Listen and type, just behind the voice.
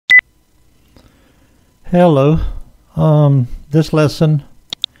Hello. This lesson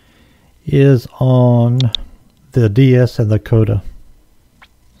is on the DS and the Coda.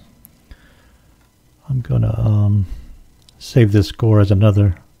 I'm gonna save this score as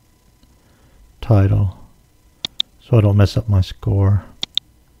another title so I don't mess up my score.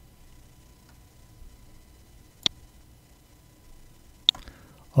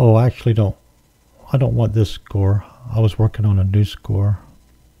 Oh, I actually don't want this score. I was working on a new score.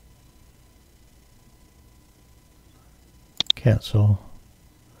 Cancel.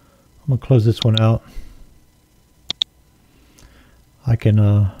 I'm gonna close this one out. I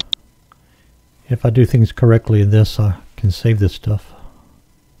can if I do things correctly in this, I can save this stuff.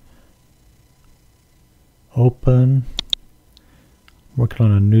 Open. Working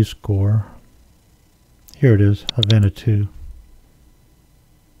on a new score. Here it is, Havana 2.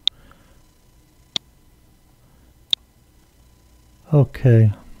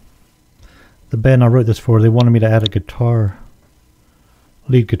 Okay. The band I wrote this for, they wanted me to add a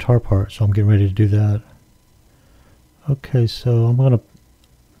lead guitar part, so I'm getting ready to do that. Okay, so I'm gonna,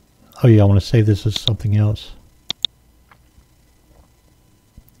 oh yeah, I want to save this as something else.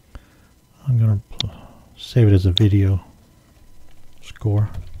 I'm gonna save it as a video score.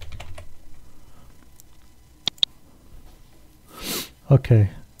 Okay,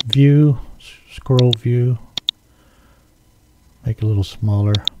 view, scroll view, make it a little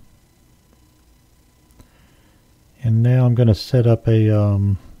smaller. And now I'm going to set up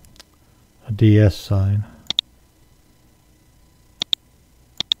a DS sign.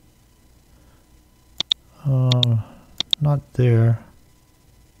 Not there.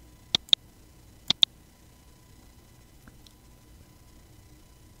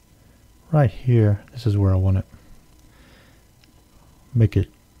 Right here. This is where I want it. Make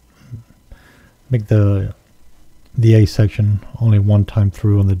the A section only one time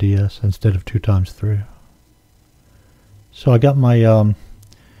through on the DS instead of 2 times through. So I got my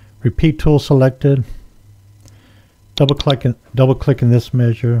repeat tool selected. Double click in this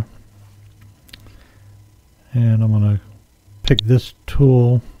measure, and I'm going to pick this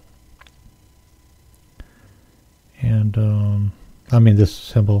tool, and I mean this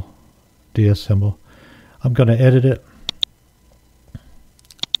symbol, DS symbol. I'm going to edit it.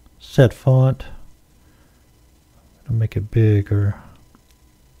 Set font. I'll make it bigger.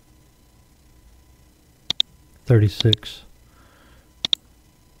 36.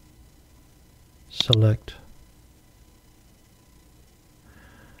 Select.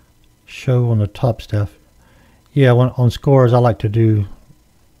 Show on the top staff. Yeah, on scores I like to do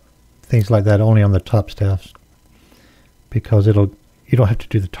things like that only on the top staffs because you don't have to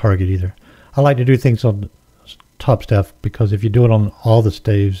do the target either. I like to do things on the top staff because if you do it on all the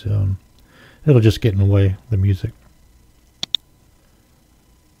staves, it'll just get in the way of the music.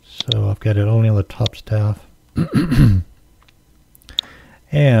 So I've got it only on the top staff.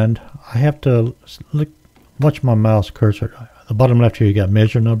 And I have to watch my mouse cursor. The bottom left here you got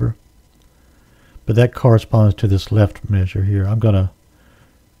measure number, but that corresponds to this left measure here. I'm gonna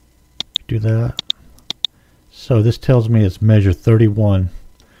do that. So this tells me it's measure 31.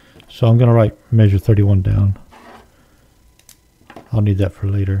 So I'm gonna write measure 31 down. I'll need that for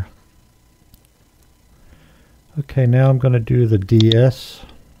later. Okay, now I'm gonna do the DS.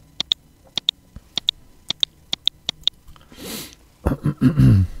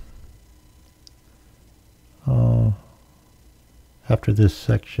 After this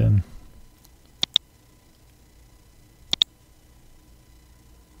section,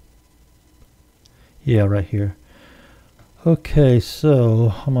 yeah, right here. Okay,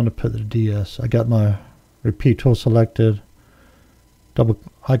 so I'm going to put the DS. I got my repeat tool selected.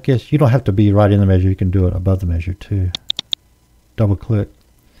 I guess you don't have to be right in the measure, you can do it above the measure too. Double click,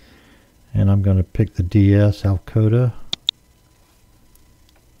 and I'm going to pick the DS Coda.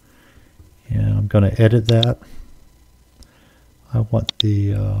 And I'm going to edit that. I want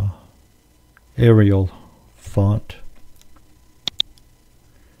the Arial font,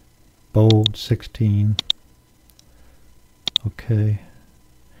 bold 16. Okay.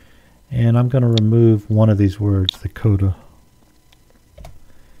 And I'm going to remove one of these words, the coda.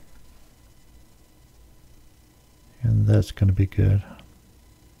 And that's going to be good.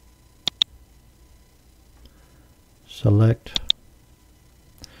 Select.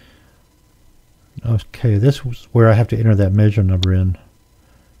 Okay, this was where I have to enter that measure number in.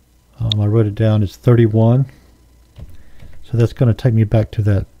 I wrote it down as 31. So that's going to take me back to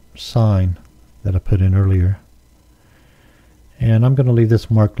that sign that I put in earlier. And I'm going to leave this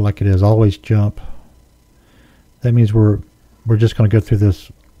marked like it is. Always jump. That means we're just going to go through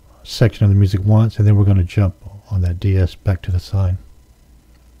this section of the music once, and then we're going to jump on that DS back to the sign.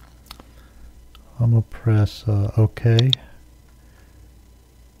 I'm going to press OK.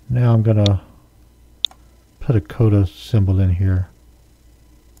 Now I'm going to put a Coda symbol in here.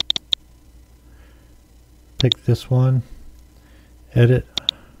 Pick this one, edit,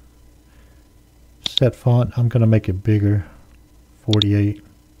 set font. I'm going to make it bigger, 48.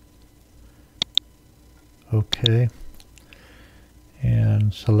 OK.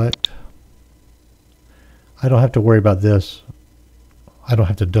 And select. I don't have to worry about this. I don't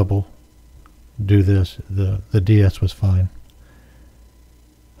have to double do this. The DS was fine.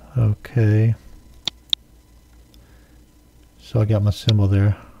 Okay. So I got my symbol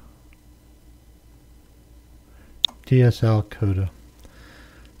there. DS and Coda.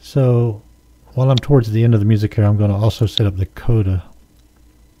 So while I'm towards the end of the music here, I'm going to also set up the Coda.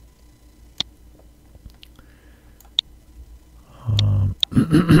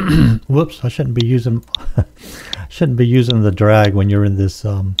 Whoops! I shouldn't be using the drag when you're in this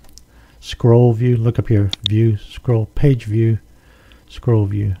scroll view. Look up here, view, scroll, page view, scroll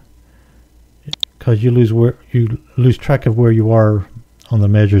view, because you lose track of where you are on the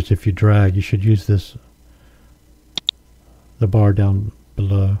measures if you drag. You should use the bar down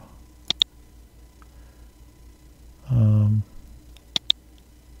below.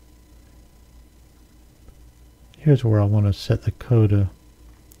 Here's where I want to set the Coda.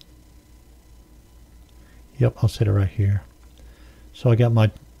 Yep, I'll set it right here. So I got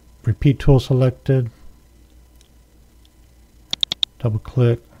my repeat tool selected. Double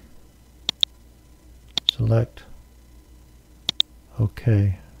click. Select.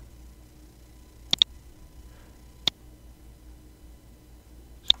 OK.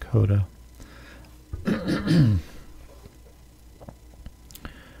 It's Coda.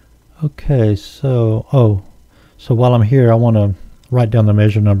 Okay, so so while I'm here, I want to write down the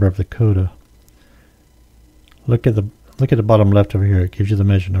measure number of the Coda. Look at the bottom left over here. It gives you the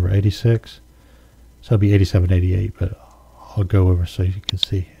measure number 86. So it'll be 87, 88, but I'll go over so you can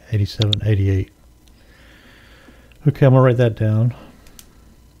see 87, 88. Okay, I'm gonna write that down.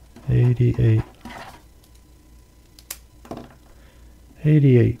 88.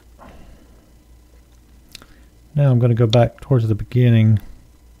 88. Now I'm going to go back towards the beginning.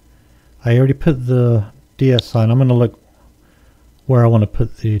 I already put the DS sign. I'm going to look where I want to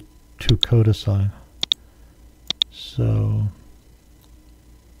put the to Coda sign. So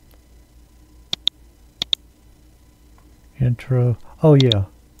intro. Oh yeah.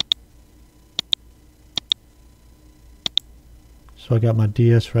 So I got my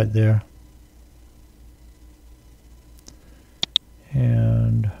DS right there.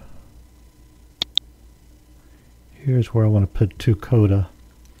 And here's where I want to put to Coda.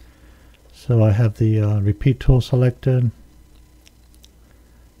 So I have the repeat tool selected.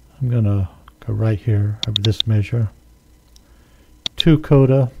 I'm going to go right here over this measure. To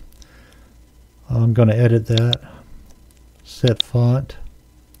Coda. I'm going to edit that. Set font.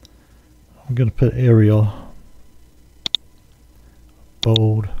 I'm going to put Arial.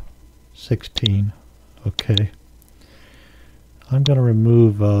 Bold. 16. Okay. I'm going to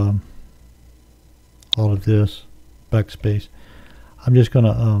remove all of this. Backspace. I'm just going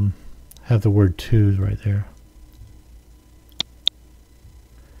to have the word to right there.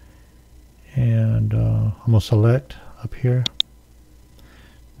 And I'm going to select up here.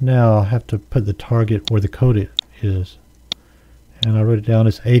 Now I have to put the target where the Coda is. And I wrote it down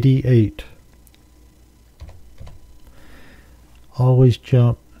as 88. Always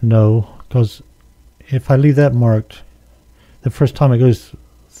jump, no, because if I leave that marked, the first time it goes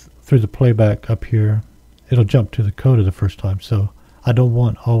through the playback up here, it'll jump to the Coda the first time. So I don't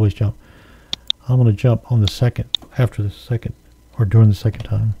want always jump. I'm going to jump on the second, after the second, or during the second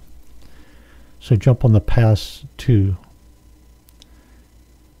time. So jump on the pass to,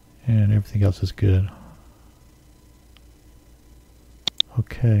 and everything else is good.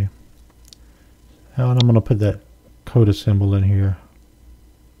 Okay. Now I'm going to put that Coda symbol in here.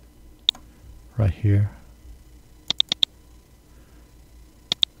 Right here.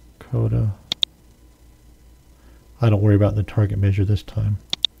 Coda. I don't worry about the target measure this time.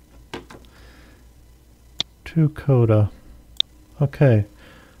 To Coda. Okay.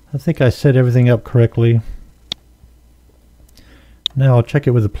 I think I set everything up correctly. Now I'll check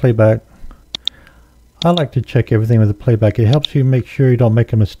it with the playback. I like to check everything with the playback. It helps you make sure you don't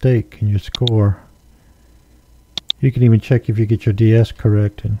make a mistake in your score. You can even check if you get your DS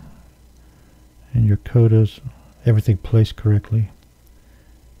correct and your Codas, everything placed correctly.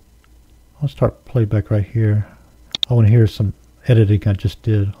 I'll start playback right here. I want to hear some editing I just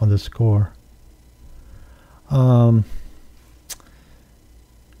did on the score. I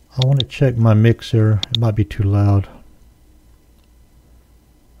want to check my mixer. It might be too loud.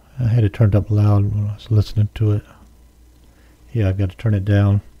 I had it turned up loud when I was listening to it. Yeah, I've got to turn it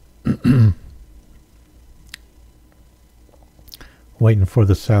down. Waiting for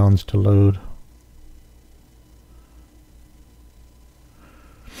the sounds to load.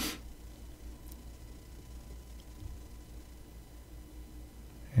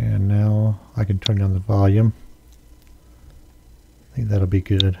 And now I can turn down the volume. I think that'll be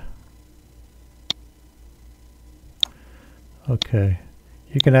good. Okay.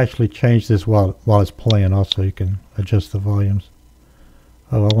 You can actually change this while it's playing also. You can adjust the volumes.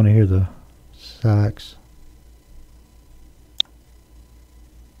 Oh, I want to hear the sax.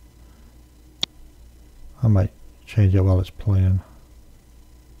 I might change it while it's playing.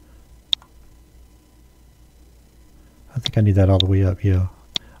 I think I need that all the way up, yeah.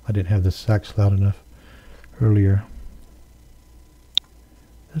 I didn't have the sax loud enough earlier.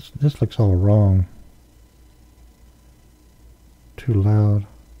 This looks all wrong. Too loud.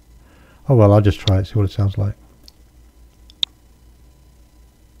 Oh well, I'll just try it, see what it sounds like.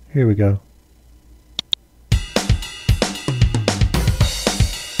 Here we go.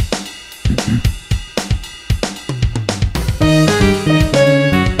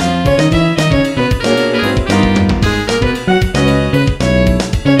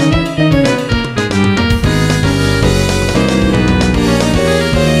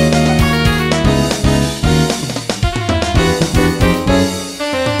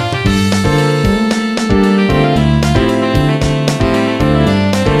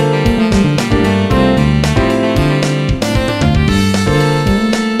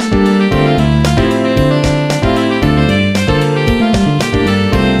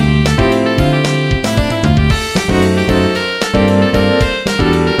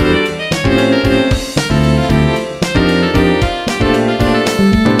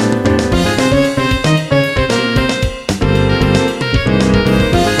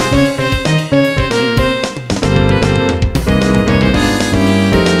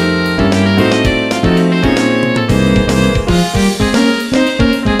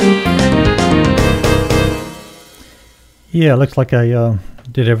 Yeah, it looks like I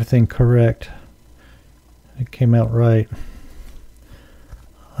did everything correct. It came out right.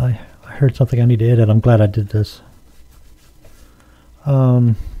 I heard something I need to edit. I'm glad I did this.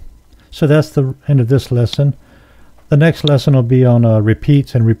 So that's the end of this lesson. The next lesson will be on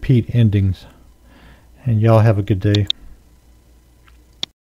repeats and repeat endings. And y'all have a good day.